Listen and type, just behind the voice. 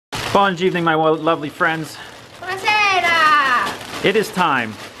Bon evening, my lovely friends. Buonasera! It is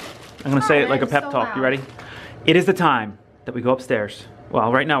time. I'm gonna say it like a pep talk. You ready? It is the time that we go upstairs.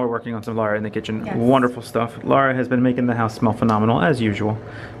 Well, right now we're working on some Laura in the kitchen. Yes. Wonderful stuff. Laura has been making the house smell phenomenal, as usual.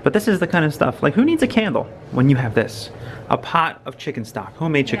 But this is the kind of stuff, like who needs a candle when you have this? A pot of chicken stock,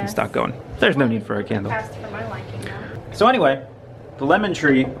 homemade chicken stock going. There's no need for a candle. So anyway, the lemon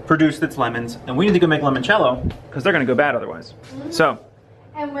tree produced its lemons, and we need to go make limoncello, because they're gonna go bad otherwise. So,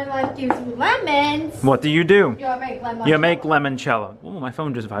 and when life gives you lemons, what do? You make limoncello. You make limoncello. Oh, my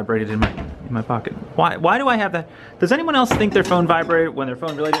phone just vibrated in my pocket. Why do I have that? Does anyone else think their phone vibrated when their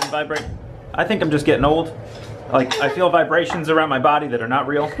phone really didn't vibrate? I think I'm just getting old. Like, I feel vibrations around my body that are not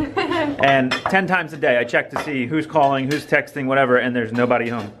real. And 10 times a day I check to see who's calling, who's texting, whatever, and there's nobody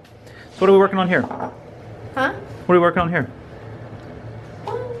home. So what are we working on here? Huh? What are we working on here?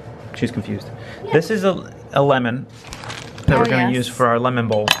 She's confused. Yeah. This is a lemon that we're going to use for our lemon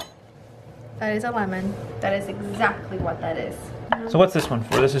bowl. That is a lemon. That is exactly what that is. So what's this one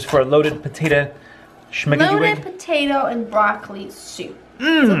for? This is for a loaded potato schmiggy-wig? Loaded potato and broccoli soup.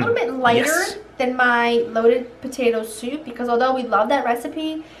 It's a little bit lighter than my loaded potato soup because although we love that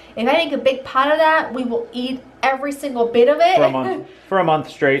recipe, if I make a big pot of that, we will eat every single bit of it. For a month. For a month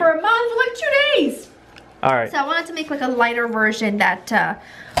straight. For a month, for like 2 days. All right. So I wanted to make like a lighter version that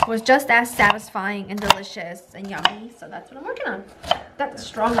was just as satisfying and delicious and yummy. So that's what I'm working on. That's a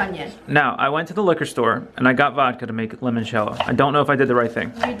strong onion. Now, I went to the liquor store and I got vodka to make limoncello. I don't know if I did the right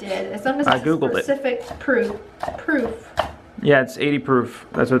thing. You did. As long as I it's Googled specific proof. Yeah, it's 80 proof.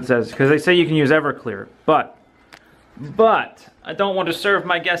 That's what it says. Because they say you can use Everclear. But I don't want to serve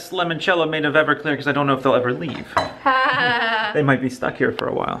my guests limoncello made of Everclear because I don't know if they'll ever leave. They might be stuck here for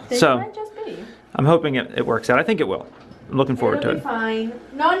a while. They so might just be. I'm hoping it works out. I think it will. I'm looking forward to it. Fine.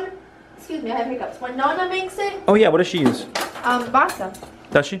 Excuse me, I have hiccups. When Nonna makes it. Oh yeah, what does she use? Vodka.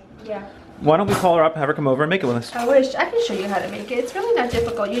 Does she? Yeah. Why don't we call her up, have her come over and make it with us? I wish. I can show you how to make it. It's really not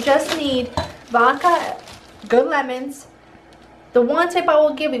difficult. You just need vodka, good lemons. The one tip I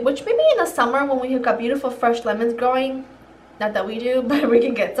will give you, which maybe in the summer when we have got beautiful fresh lemons growing, not that we do, but we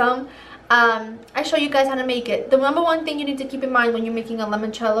can get some. I show you guys how to make it. The number one thing you need to keep in mind when you're making a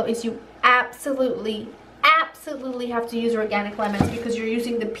limoncello is you absolutely have to use organic lemons because you're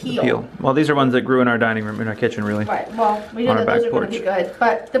using the peel. Well, these are ones that grew in our dining room, in our kitchen, really. Right. Well, we know that those are going to be good.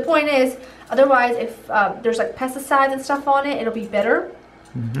 But the point is, otherwise, if there's like pesticides and stuff on it, it'll be bitter,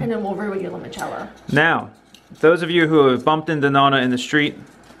 and then we'll ruin your limoncello. Now, those of you who have bumped into Nonna in the street,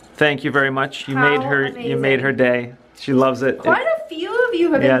 thank you very much. You made her day. She loves it. Quite a few of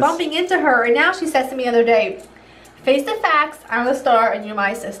you have been bumping into her, and now she says to me the other day, face the facts, I'm the star and you're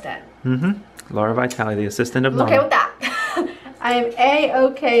my assistant. Laura Vitale, the assistant of I'm Nonna. okay with that. I am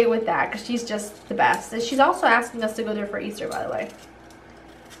A-okay with that because she's just the best. And she's also asking us to go there for Easter, by the way.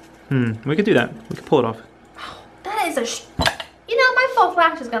 We could do that. We could pull it off. Oh, that is you know, my faux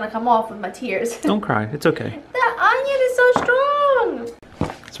lash is going to come off with my tears. Don't cry. It's okay. That onion is so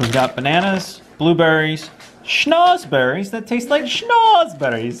strong. So we've got bananas, blueberries, schnozberries that taste like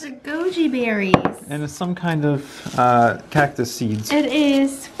schnozberries. They're goji berries. And it's some kind of cactus seeds. It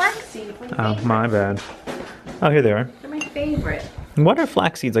is flaxseed. Oh, my bad. Oh, here they are. They're my favorite. What are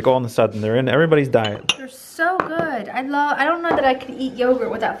flax seeds like all of a sudden? They're in everybody's diet. They're so good. I don't know that I could eat yogurt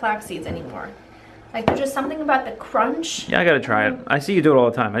without flax seeds anymore. Like, there's just something about the crunch. Yeah, I gotta try it. I see you do it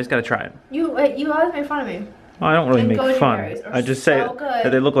all the time. I just gotta try it. You always make fun of me. Well, I don't really make fun. I just say so that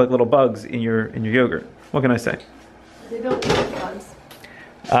they look like little bugs in your yogurt. What can I say? They don't look like bugs.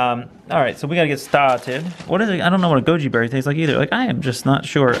 All right, so we gotta get started. What is it? I don't know what a goji berry tastes like either. Like, I am just not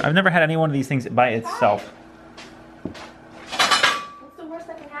sure. I've never had any one of these things by itself. What's the worst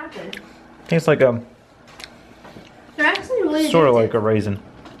that can happen? Tastes like a... They're actually really sort of addictive. like a raisin.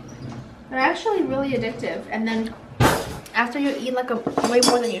 They're actually really addictive. And then after you eat like way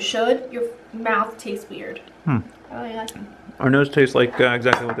more than you should, your mouth tastes weird. I really like them. Our nose tastes like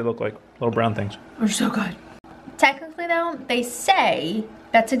exactly what they look like. Little brown things. They're so good. Technically though, they say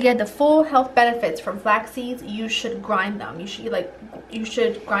that to get the full health benefits from flax seeds, you should grind them. You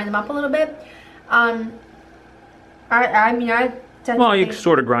should grind them up a little bit. I Well, you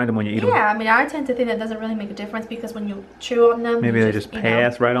sort of grind them when you eat them. Yeah, I mean, I tend to think that doesn't really make a difference because when you chew on them, maybe they just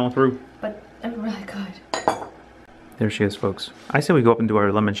pass right on through. But they're really good. There she is, folks. I say we go up and do our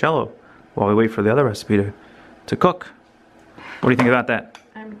limoncello while we wait for the other recipe to cook. What do you think about that?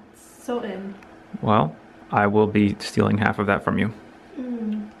 I'm so in. Well, I will be stealing half of that from you.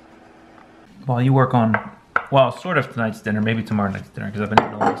 While you work on, well, sort of tonight's dinner, maybe tomorrow night's dinner, because I've been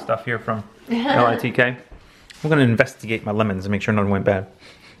eating a lot of stuff here from LITK. I'm going to investigate my lemons and make sure none went bad.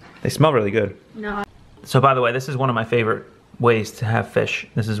 They smell really good. No. So by the way, this is one of my favorite ways to have fish.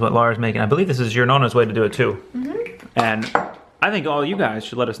 This is what Laura's making. I believe this is your Nona's way to do it too. And I think all you guys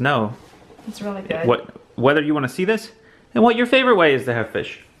should let us know. It's really good. Whether you want to see this and what your favorite way is to have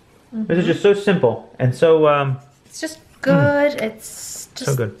fish. This is just so simple and so. It's just good. It's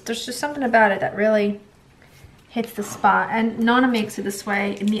just so good. There's just something about it that really hits the spot. And Nona makes it this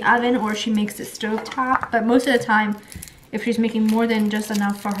way in the oven, or she makes it stovetop. But most of the time, if she's making more than just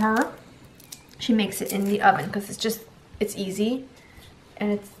enough for her, she makes it in the oven because it's easy,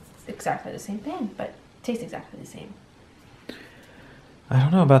 and it's exactly the same thing, but it tastes exactly the same. I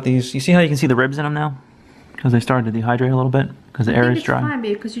don't know about these. You see how you can see the ribs in them now? Because they started to dehydrate a little bit because the air is dry. It's fine,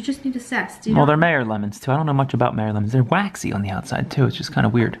 babe, because you just need to zest. Well, they're Mayer lemons too. I don't know much about Mayer lemons. They're waxy on the outside too. It's just kind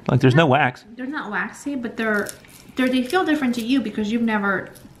of weird. Like there's no wax. They're not waxy, but they feel different to you because you've never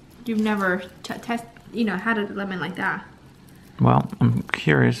had a lemon like that. Well, I'm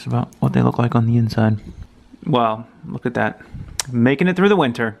curious about what they look like on the inside. Well, look at that. Making it through the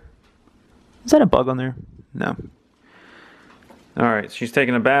winter. Is that a bug on there? No. All right, she's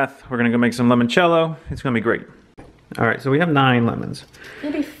taking a bath. We're gonna go make some limoncello. It's gonna be great. All right, so we have 9 lemons.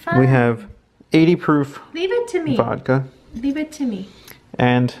 It'll be fun. We have 80 proof Leave it to me. vodka. Leave it to me.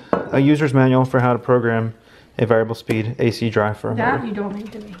 And a user's manual for how to program a variable speed AC drive for a motor. That you don't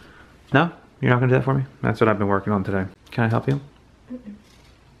need to me. No? You're not gonna do that for me? That's what I've been working on today. Can I help you?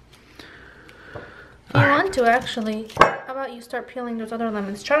 If you want to, actually, how about you start peeling those other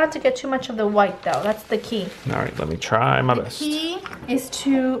lemons? Try not to get too much of the white, though. That's the key. All right, let me try my best. The key is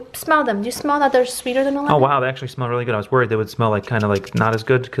to smell them. Do you smell that they're sweeter than a lemon? Oh wow, they actually smell really good. I was worried they would smell like kind of like not as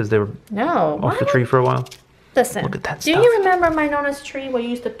good because they were off the tree for a while. Listen, look at that do stuff. you remember my Nona's tree where you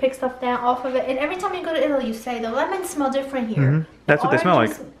used to pick stuff down off of it? And every time you go to Italy, you say, the lemons smell different here. That's what they smell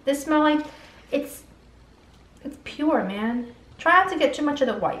like. They smell like, it's pure, man. Try not to get too much of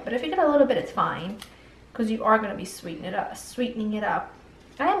the white, but if you get a little bit, it's fine. Because you are going to be sweetening it up.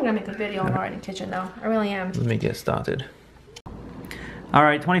 I am going to make a video on Laura in the kitchen, though. I really am. Let me get started. All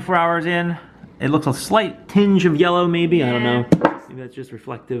right, 24 hours in. It looks a slight tinge of yellow, maybe. Yeah. I don't know. Maybe that's just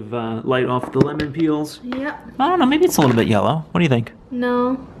reflective light off the lemon peels. Yep. I don't know. Maybe it's a little bit yellow. What do you think?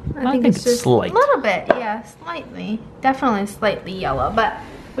 No. I think it's just slight. A little bit, yeah. Slightly. Definitely slightly yellow. But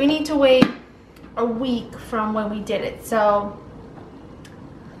we need to wait a week from when we did it. So,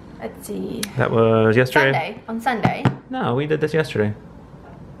 let's see. That was yesterday? On Sunday. No, we did this yesterday.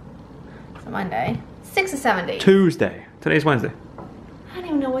 So Monday. 6 or 7 days. Tuesday. Today's Wednesday. I don't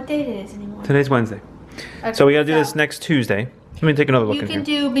even know what date it is anymore. Today's Wednesday. Okay, so we gotta do this next Tuesday. Let me take another look in here. You can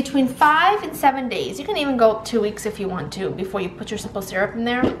do between 5 and 7 days. You can even go 2 weeks if you want to before you put your simple syrup in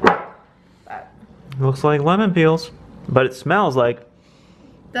there. But looks like lemon peels, but it smells like.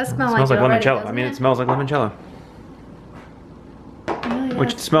 It does smell it smells like already, limoncello. I mean, it smells like limoncello. Really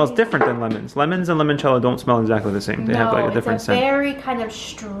which smells different than lemons. Lemons and limoncello don't smell exactly the same. They have like a different scent. It's a very kind of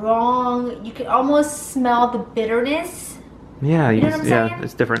strong. You can almost smell the bitterness. Yeah, you know what I'm saying?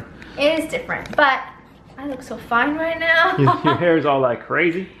 It's different. It is different, but I look so fine right now. Your hair is all like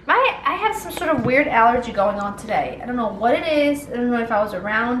crazy. I have some sort of weird allergy going on today. I don't know what it is. I don't know if I was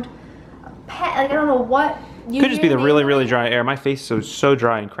around a pet. Like I don't know what. Could just be the really, really dry air. My face is so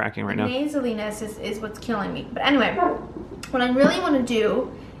dry and cracking right now. Nasaliness is what's killing me. But anyway, what I really want to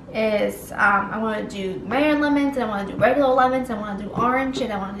do is I want to do Mayer lemons, and I want to do regular lemons, and I want to do orange,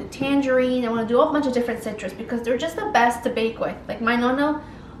 and I want to do tangerine. I want to do a whole bunch of different citrus because they're just the best to bake with. Like my Nonna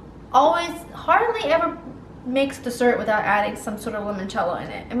always hardly ever makes dessert without adding some sort of limoncello in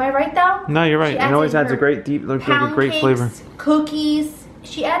it. Am I right though? No, you're right. It always adds a great deep, like a great flavor. Cookies.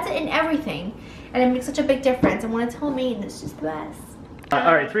 She adds it in everything, and it makes such a big difference. And when it's homemade, it's just the best.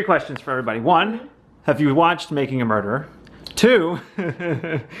 All right, 3 questions for everybody. 1, have you watched Making a Murderer? 2,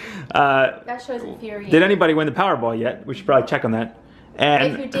 that shows infuriating. Did anybody win the Powerball yet? We should probably check on that.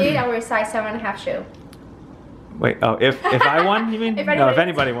 And if you did, I wear a size 7.5 shoe. Wait, oh, if I won, you mean? If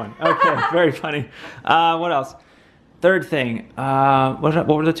anybody won. Okay, very funny. What else? 3rd thing, what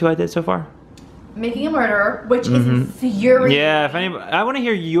were the 2 I did so far? Making a Murderer, which is infuriating. Yeah, if anybody, I want to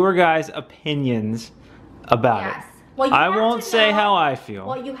hear your guys' opinions about it. Well, I won't say how I feel.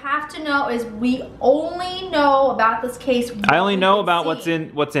 What you have to know is we only know about this case. I only know about what's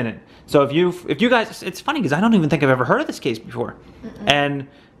in it. So if you guys, it's funny because I don't even think I've ever heard of this case before, and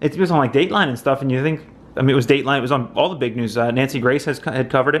it was on like Dateline and stuff. And you think, I mean, it was Dateline. It was on all the big news. Nancy Grace had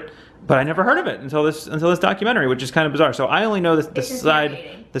covered it, but I never heard of it until this documentary, which is kind of bizarre. So I only know the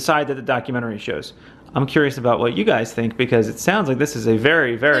side that the documentary shows. I'm curious about what you guys think because it sounds like this is a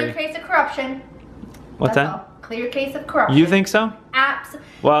very, very clear case of corruption. What's that? Clear case of corruption. You think so? Absolutely.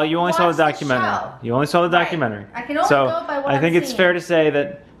 Well, you only saw the documentary. You only saw the documentary. I can only go by what I think it's fair to say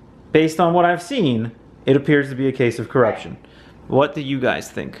that based on what I've seen, it appears to be a case of corruption. What do you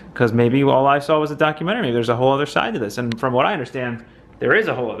guys think? Because maybe all I saw was a documentary. Maybe there's a whole other side to this. And from what I understand, there is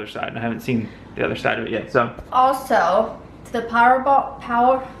a whole other side. And I haven't seen the other side of it yet. So also, to the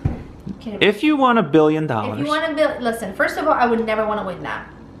power. if you won $1 billion. If you want to listen, first of all, I would never want to win that.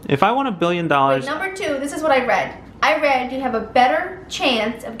 If I won $1 billion. Wait, number 2, this is what I read. I read you have a better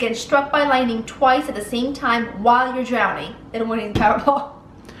chance of getting struck by lightning twice at the same time while you're drowning than winning the Powerball.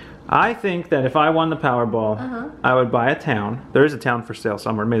 I think that if I won the Powerball, I would buy a town. There is a town for sale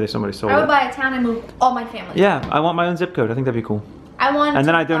somewhere. Maybe somebody sold it. I would buy a town and move all my family. Yeah, I want my own zip code. I think that'd be cool. And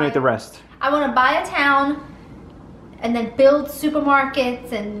then I donate the rest. I want to buy a town and then build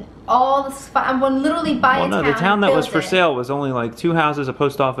supermarkets and all this. I want to literally buy a town. Well, no, the town that was for sale was only like 2 houses, a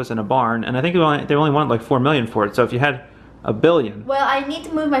post office, and a barn. And I think they only wanted like $4 million for it. So if you had $1 billion. Well, I need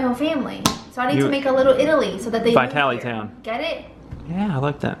to move my whole family. So I need to make a little Italy so that they Vitali town. Get it? Yeah, I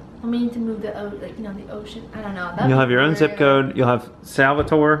like that. I need to move the ocean. I don't know. You'll have your own zip code. You'll have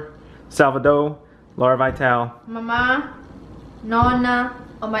Salvador, Laura Vital. Mama, Nonna,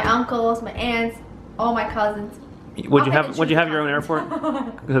 all my uncles, my aunts, all my cousins. Would you have your own airport?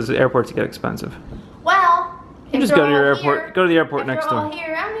 Because the airports get expensive. Well, you just go to your airport. Go to the airport next door. All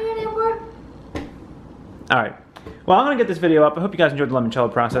here, I'm near an airport. All right. Well, I'm gonna get this video up. I hope you guys enjoyed the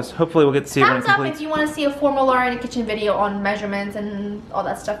limoncello process. Hopefully, we'll get to see it when it Thumbs up completes. if you want to see a formal Laura in a kitchen video on measurements and all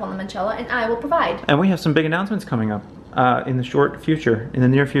that stuff on limoncello, and I will provide. And we have some big announcements coming up in the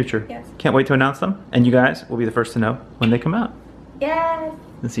near future. Yes. Can't wait to announce them, and you guys will be the first to know when they come out. Yes.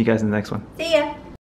 And see you guys in the next one. See ya.